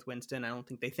going with Winston. I don't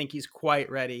think they think he's quite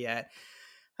ready yet.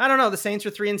 I don't know. The Saints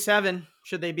are 3-7.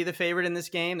 Should they be the favorite in this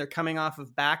game? They're coming off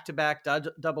of back-to-back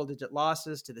double-digit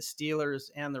losses to the Steelers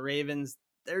and the Ravens.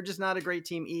 They're just not a great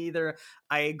team either.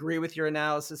 I agree with your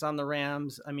analysis on the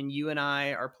Rams. I mean, you and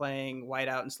I are playing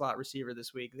wideout and slot receiver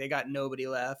this week. They got nobody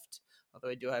left, although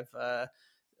I do have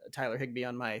Tyler Higbee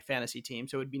on my fantasy team,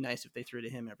 so it would be nice if they threw to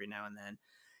him every now and then.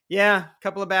 Yeah, a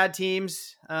couple of bad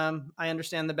teams. I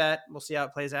understand the bet. We'll see how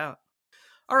it plays out.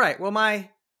 All right, well,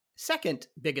 my second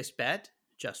biggest bet,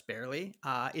 just barely,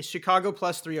 is Chicago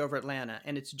 +3 over Atlanta,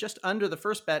 and it's just under the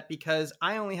first bet because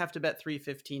I only have to bet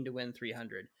 $315 to win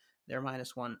 300. They're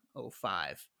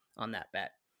 -105 on that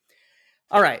bet.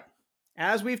 All right,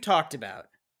 as we've talked about,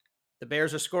 the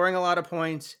Bears are scoring a lot of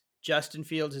points. Justin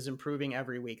Fields is improving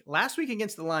every week. Last week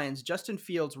against the Lions, Justin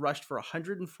Fields rushed for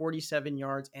 147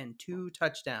 yards and 2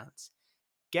 touchdowns.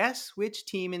 Guess which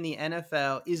team in the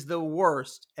NFL is the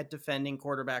worst at defending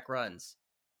quarterback runs?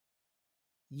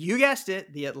 You guessed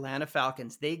it, the Atlanta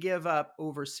Falcons. They give up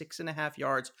over 6.5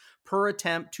 yards per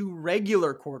attempt to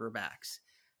regular quarterbacks.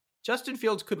 Justin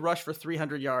Fields could rush for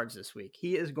 300 yards this week.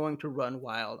 He is going to run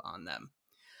wild on them.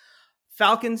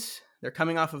 Falcons, they're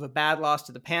coming off of a bad loss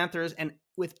to the Panthers, and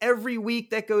with every week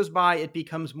that goes by, it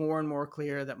becomes more and more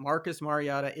clear that Marcus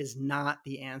Mariota is not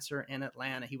the answer in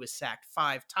Atlanta. He was sacked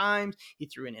 5 times. He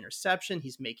threw an interception.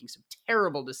 He's making some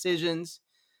terrible decisions.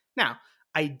 Now,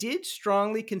 I did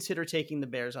strongly consider taking the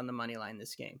Bears on the money line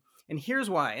this game. And here's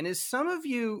why. And as some of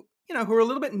you, who are a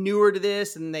little bit newer to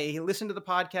this and they listen to the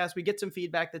podcast, we get some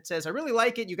feedback that says, I really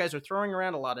like it. You guys are throwing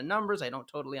around a lot of numbers. I don't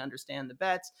totally understand the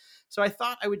bets. So I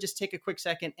thought I would just take a quick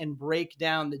second and break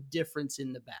down the difference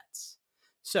in the bets.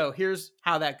 So here's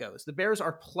how that goes. The Bears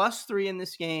are +3 in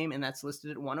this game, and that's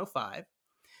listed at 105.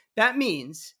 That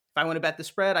means if I want to bet the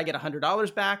spread, I get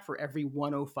 $100 back for every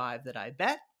 105 that I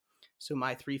bet. So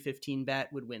my $315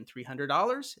 bet would win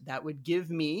 $300. That would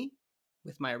give me,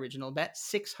 with my original bet,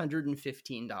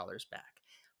 $615 back.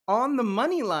 On the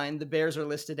money line, the Bears are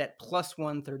listed at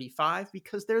 +135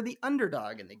 because they're the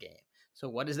underdog in the game. So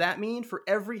what does that mean? For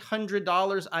every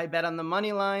 $100 I bet on the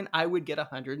money line, I would get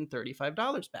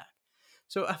 $135 back.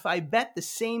 So if I bet the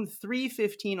same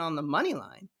 $315 on the money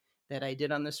line that I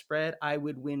did on the spread, I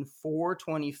would win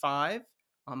 $425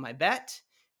 on my bet,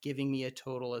 giving me a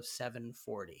total of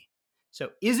 $740.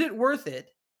 So is it worth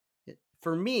it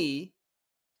for me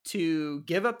to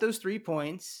give up those 3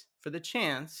 points for the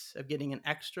chance of getting an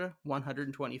extra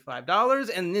 $125?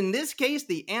 And in this case,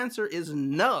 the answer is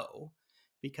no,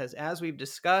 because as we've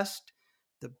discussed,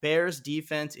 the Bears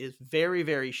defense is very,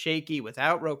 very shaky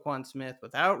without Roquan Smith,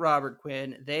 without Robert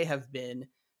Quinn. They have been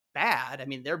bad. I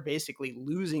mean, they're basically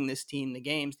losing this team the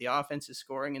games. The offense is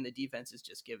scoring and the defense is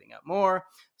just giving up more.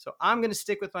 So I'm going to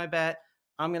stick with my bet.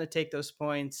 I'm going to take those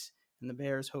points, and the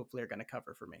Bears hopefully are going to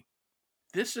cover for me.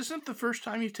 This isn't the first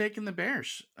time you've taken the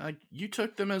Bears. You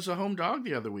took them as a home dog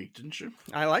the other week, didn't you?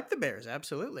 I like the Bears,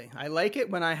 absolutely. I like it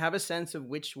when I have a sense of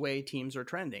which way teams are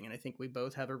trending, and I think we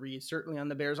both have a read, certainly on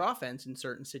the Bears offense in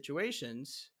certain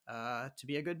situations, to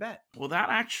be a good bet. Well, that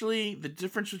actually, the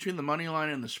difference between the money line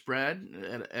and the spread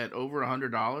at over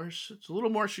 $100, it's a little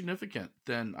more significant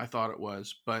than I thought it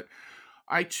was, but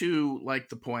I too like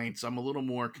the points. I'm a little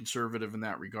more conservative in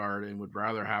that regard and would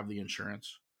rather have the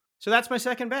insurance. So that's my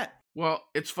second bet. Well,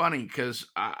 it's funny because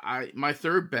my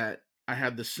third bet, I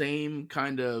had the same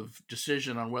kind of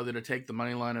decision on whether to take the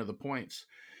money line or the points.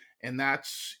 And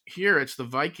that's here. It's the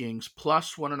Vikings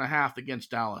 +1.5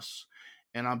 against Dallas.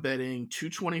 And I'm betting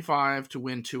 225 to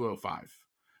win 205.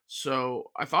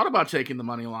 So I thought about taking the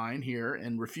money line here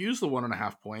and refuse the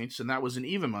 1.5 points. And that was an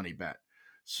even money bet.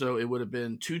 So it would have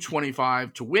been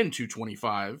 225 to win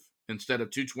 225 instead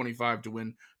of 225 to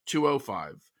win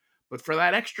 205. But for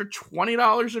that extra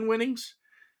 $20 in winnings,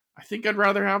 I think I'd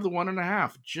rather have the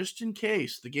 1.5 just in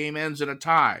case the game ends in a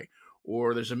tie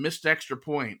or there's a missed extra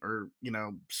point or,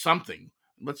 something.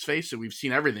 Let's face it, we've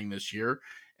seen everything this year.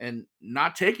 And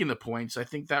not taking the points, I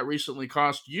think that recently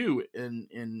cost you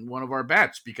in one of our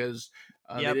bets because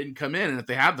they didn't come in. And if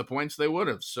they had the points, they would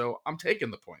have. So I'm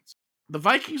taking the points. The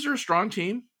Vikings are a strong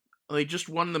team. They just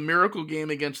won the miracle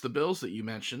game against the Bills that you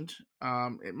mentioned.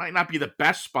 It might not be the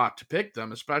best spot to pick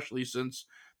them, especially since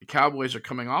the Cowboys are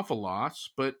coming off a loss.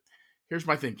 But here's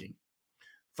my thinking.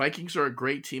 Vikings are a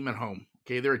great team at home.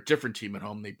 Okay, they're a different team at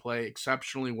home. They play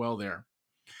exceptionally well there.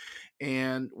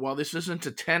 And while this isn't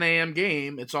a 10 a.m.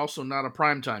 game, it's also not a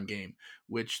primetime game,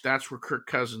 which that's where Kirk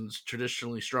Cousins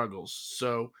traditionally struggles.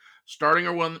 So starting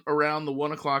around the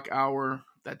 1 o'clock hour,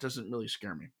 that doesn't really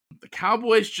scare me. The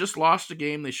Cowboys just lost a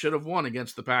game they should have won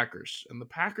against the Packers. And the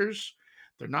Packers,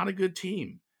 they're not a good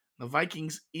team. The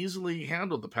Vikings easily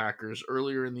handled the Packers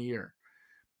earlier in the year.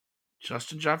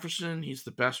 Justin Jefferson, he's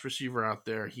the best receiver out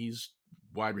there. He's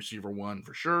wide receiver 1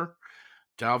 for sure.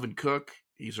 Dalvin Cook,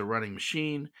 he's a running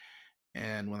machine.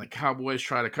 And when the Cowboys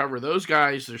try to cover those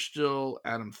guys, there's still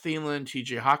Adam Thielen,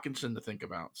 TJ Hawkinson to think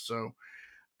about. So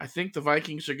I think the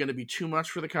Vikings are going to be too much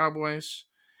for the Cowboys.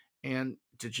 And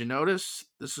did you notice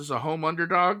this is a home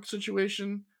underdog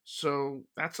situation? So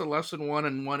that's a less than 1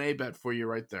 and 1A bet for you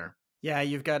right there. Yeah,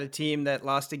 you've got a team that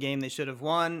lost a game they should have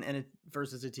won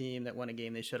versus a team that won a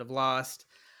game they should have lost.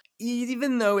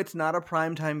 Even though it's not a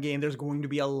primetime game, there's going to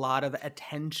be a lot of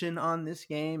attention on this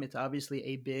game. It's obviously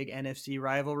a big NFC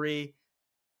rivalry.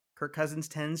 Kirk Cousins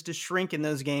tends to shrink in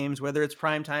those games, whether it's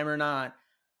primetime or not.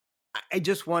 I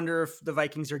just wonder if the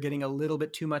Vikings are getting a little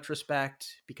bit too much respect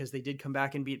because they did come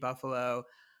back and beat Buffalo.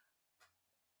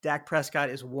 Dak Prescott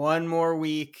is one more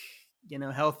week,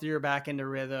 healthier, back into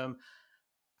rhythm.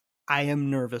 I am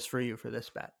nervous for you for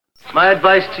this bet. My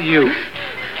advice to you,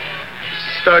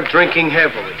 start drinking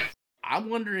heavily. I'm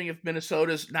wondering if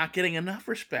Minnesota's not getting enough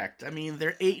respect. I mean,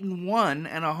 they're 8-1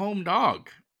 and a home dog.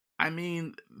 I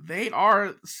mean, they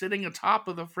are sitting atop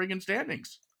of the friggin'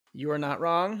 standings. You are not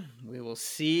wrong. We will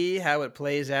see how it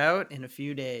plays out in a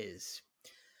few days.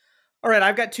 All right,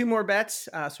 I've got 2 more bets,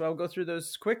 so I'll go through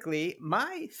those quickly.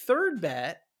 My third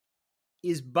bet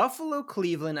is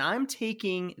Buffalo-Cleveland. I'm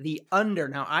taking the under.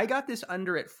 Now, I got this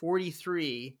under at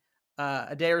 43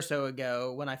 a day or so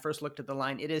ago when I first looked at the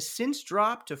line. It has since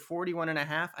dropped to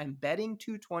 41.5. I'm betting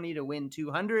 220 to win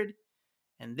 200.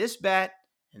 And this bet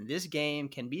and this game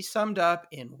can be summed up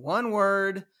in one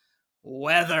word: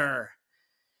 weather.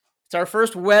 It's our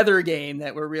first weather game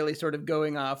that we're really sort of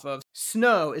going off of.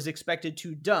 Snow is expected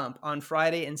to dump on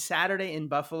Friday and Saturday in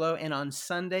Buffalo, and on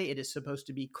Sunday it is supposed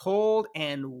to be cold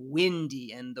and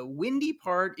windy. And the windy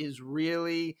part is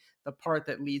really the part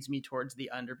that leads me towards the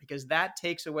under, because that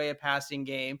takes away a passing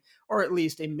game, or at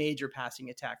least a major passing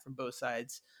attack from both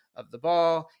sides of the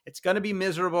ball. It's going to be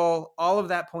miserable. All of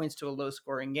that points to a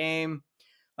low-scoring game.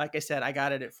 Like I said, I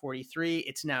got it at 43.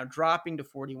 It's now dropping to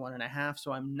 41.5,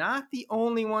 so I'm not the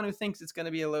only one who thinks it's going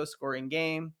to be a low-scoring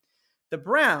game. The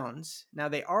Browns, now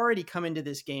they already come into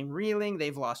this game reeling.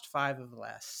 They've lost 5 of the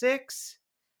last 6.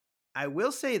 I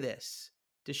will say this.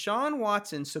 Deshaun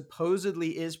Watson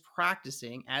supposedly is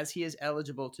practicing, as he is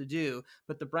eligible to do,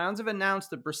 but the Browns have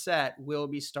announced that Brissett will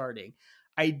be starting.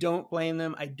 I don't blame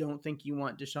them. I don't think you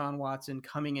want Deshaun Watson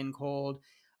coming in cold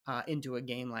into a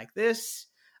game like this.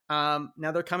 Now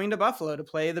they're coming to Buffalo to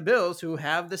play the Bills, who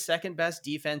have the second best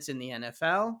defense in the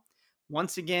NFL.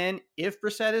 Once again, if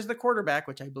Brissett is the quarterback,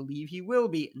 which I believe he will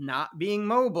be, not being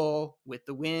mobile with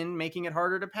the wind, making it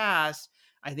harder to pass,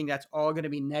 I think that's all going to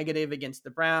be negative against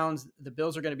the Browns. The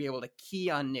Bills are going to be able to key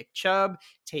on Nick Chubb,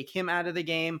 take him out of the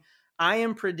game. I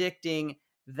am predicting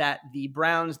that the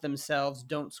Browns themselves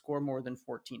don't score more than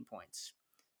 14 points.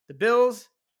 The Bills,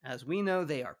 as we know,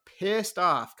 they are pissed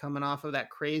off coming off of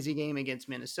that crazy game against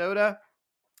Minnesota.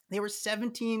 They were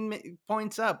 17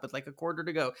 points up with like a quarter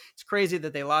to go. It's crazy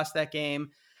that they lost that game.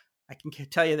 I can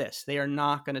tell you this, they are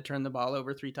not going to turn the ball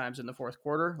over 3 times in the fourth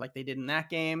quarter like they did in that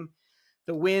game.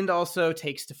 The wind also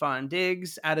takes Stephon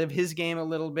Diggs out of his game a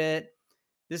little bit.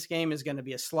 This game is going to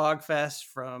be a slogfest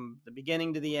from the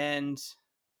beginning to the end.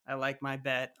 I like my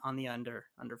bet on the under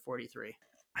 43.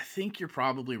 I think you're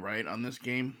probably right on this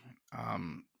game.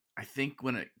 I think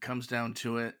when it comes down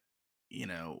to it,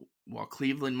 while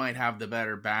Cleveland might have the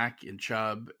better back in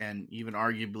Chubb and even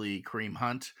arguably Kareem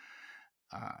Hunt,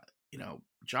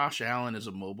 Josh Allen is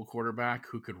a mobile quarterback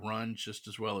who could run just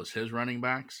as well as his running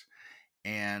backs.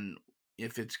 And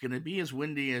if it's going to be as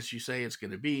windy as you say it's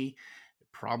going to be,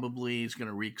 probably is going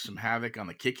to wreak some havoc on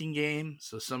the kicking game.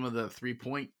 So some of the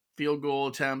 3-point field goal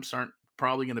attempts aren't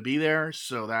probably going to be there.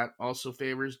 So that also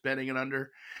favors betting it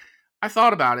under. I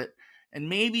thought about it. And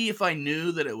maybe if I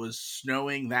knew that it was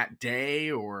snowing that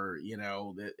day, or,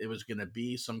 that it was going to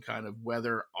be some kind of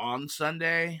weather on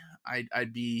Sunday,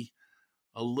 I'd be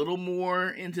a little more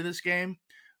into this game.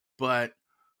 But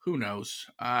who knows?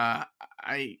 I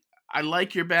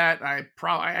like your bet. I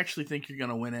actually think you're going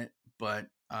to win it, but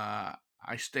I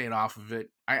stayed off of it.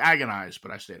 I agonized,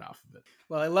 but I stayed off of it.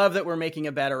 Well, I love that we're making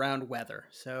a bet around weather.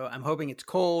 So I'm hoping it's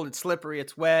cold, it's slippery,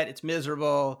 it's wet, it's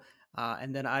miserable,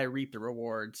 and then I reap the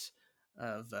rewards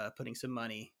of putting some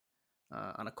money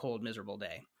on a cold, miserable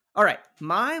day. All right,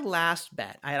 my last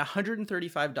bet, I had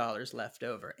 $135 left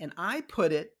over, and I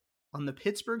put it on the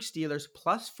Pittsburgh Steelers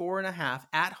plus 4.5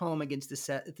 at home against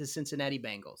the Cincinnati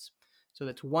Bengals. So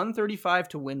that's 135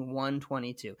 to win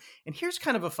 122. And here's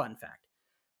kind of a fun fact.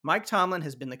 Mike Tomlin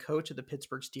has been the coach of the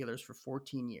Pittsburgh Steelers for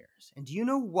 14 years. And do you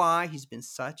know why he's been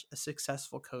such a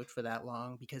successful coach for that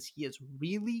long? Because he is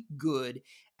really good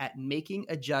at making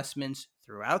adjustments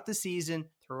throughout the season,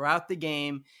 throughout the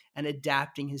game, and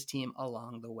adapting his team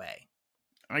along the way.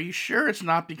 Are you sure it's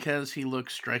not because he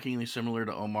looks strikingly similar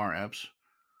to Omar Epps?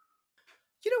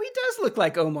 He does look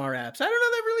like Omar Epps. I don't know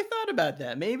that I've really thought about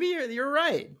that. Maybe you're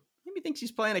right. Maybe he thinks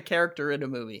he's playing a character in a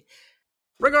movie.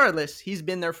 Regardless, he's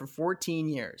been there for 14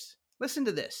 years. Listen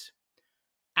to this.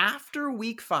 After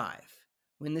week 5,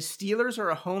 when the Steelers are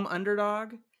a home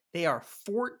underdog, they are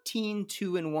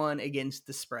 14-2-1 against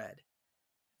the spread.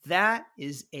 That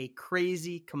is a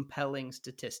crazy, compelling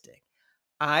statistic.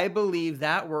 I believe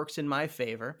that works in my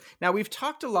favor. Now, we've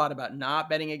talked a lot about not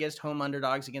betting against home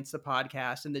underdogs against the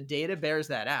podcast, and the data bears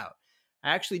that out.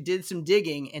 I actually did some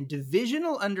digging, and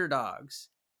divisional underdogs,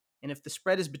 and if the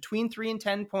spread is between 3 and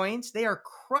 10 points, they are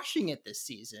crushing it this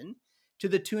season to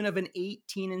the tune of an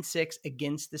 18-6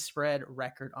 against the spread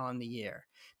record on the year.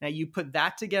 Now, you put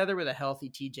that together with a healthy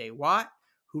TJ Watt,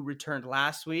 who returned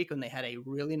last week when they had a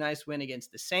really nice win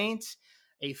against the Saints,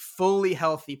 a fully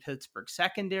healthy Pittsburgh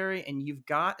secondary, and you've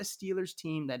got a Steelers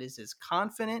team that is as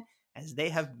confident as they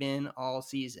have been all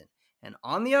season. And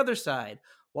on the other side,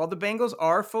 while the Bengals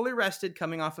are fully rested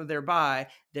coming off of their bye,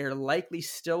 they're likely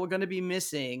still going to be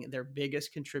missing their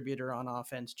biggest contributor on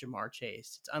offense, Jamar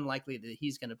Chase. It's unlikely that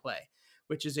he's going to play,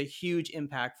 which is a huge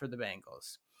impact for the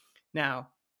Bengals. Now,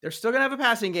 they're still going to have a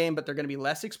passing game, but they're going to be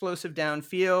less explosive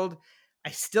downfield. I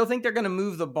still think they're going to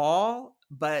move the ball,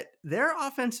 but their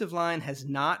offensive line has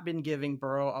not been giving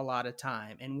Burrow a lot of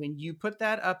time. And when you put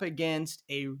that up against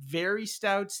a very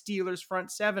stout Steelers front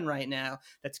seven right now,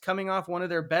 that's coming off one of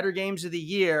their better games of the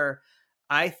year,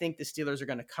 I think the Steelers are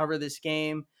going to cover this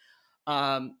game.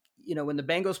 When the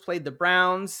Bengals played the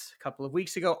Browns a couple of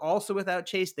weeks ago, also without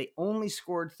Chase, they only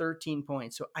scored 13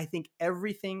 points. So I think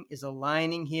everything is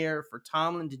aligning here for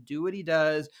Tomlin to do what he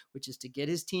does, which is to get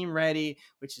his team ready,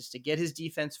 which is to get his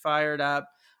defense fired up.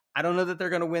 I don't know that they're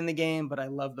going to win the game, but I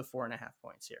love the 4.5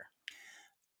 points here.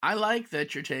 I like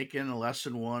that you're taking a less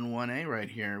than 1A right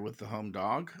here with the home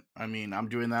dog. I mean, I'm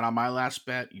doing that on my last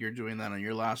bet. You're doing that on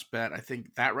your last bet. I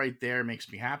think that right there makes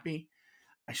me happy.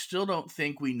 I still don't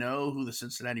think we know who the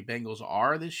Cincinnati Bengals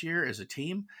are this year as a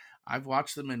team. I've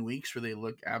watched them in weeks where they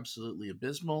look absolutely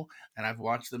abysmal, and I've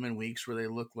watched them in weeks where they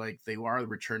look like they are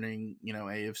returning,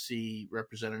 AFC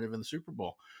representative in the Super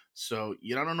Bowl. So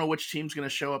I don't know which team's going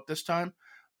to show up this time,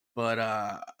 but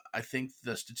I think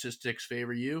the statistics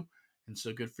favor you, and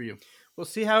so good for you. We'll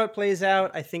see how it plays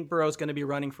out. I think Burrow's going to be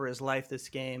running for his life this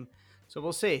game, so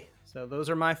we'll see. So those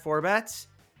are my 4 bets.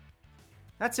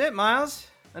 That's it, Miles.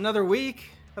 Another week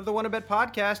of the Wanna Bet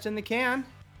podcast in the can.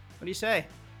 What do you say?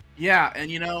 Yeah,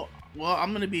 and I'm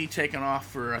going to be taking off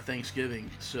for Thanksgiving,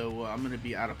 so I'm going to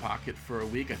be out of pocket for a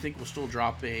week. I think we'll still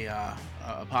drop a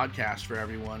podcast for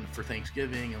everyone for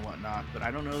Thanksgiving and whatnot, but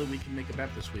I don't know that we can make a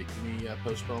bet this week. Can we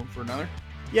postpone for another?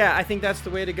 Yeah, I think that's the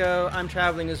way to go. I'm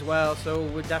traveling as well, so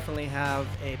we'll definitely have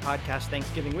a podcast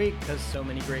Thanksgiving week because so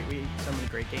many great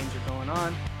games are going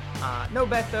on. No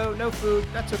bet, though. No food.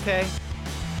 That's okay.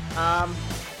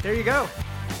 There you go.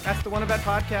 That's the Wanna Bet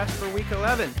podcast for week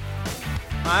 11.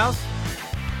 Miles?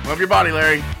 Love your body,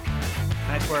 Larry.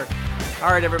 Nice work.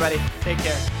 All right, everybody. Take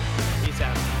care. Peace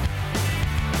out.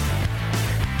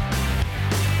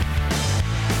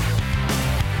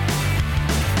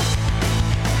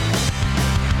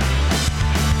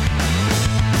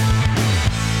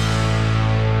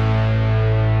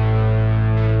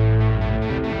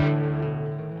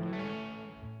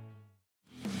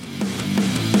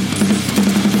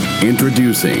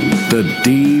 Introducing the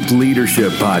Deep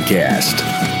Leadership Podcast.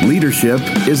 Leadership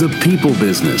is a people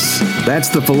business. That's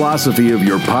the philosophy of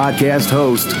your podcast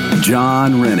host,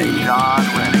 John Rennie.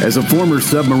 As a former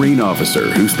submarine officer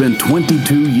who spent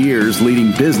 22 years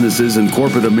leading businesses in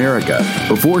corporate America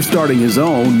before starting his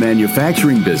own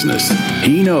manufacturing business,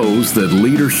 he knows that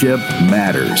leadership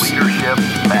matters.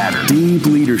 Deep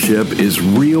Leadership is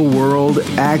real-world,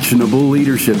 actionable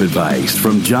leadership advice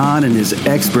from John and his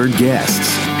expert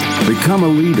guests. Become a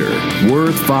leader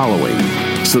worth following.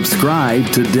 Subscribe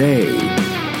today.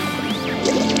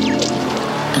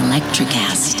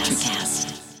 Electricast.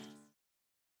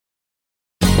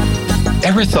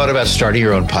 Ever thought about starting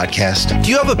your own podcast? Do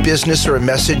you have a business or a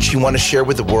message you want to share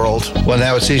with the world? Well,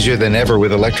 now it's easier than ever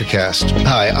with Electricast.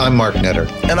 Hi, I'm Mark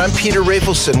Netter. And I'm Peter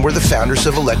Rafelson. We're the founders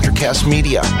of Electricast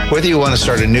Media. Whether you want to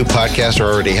start a new podcast or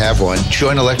already have one,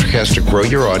 join Electricast to grow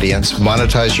your audience,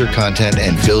 monetize your content,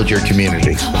 and build your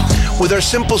community. With our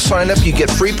simple sign-up, you get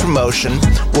free promotion,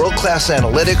 world-class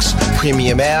analytics,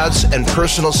 premium ads, and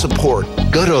personal support.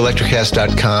 Go to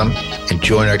electricast.com and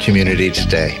join our community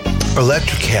today.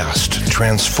 Electricast.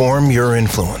 Transform your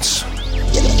influence.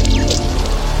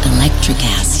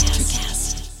 Electricast.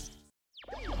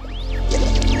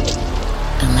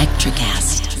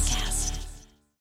 Electricast.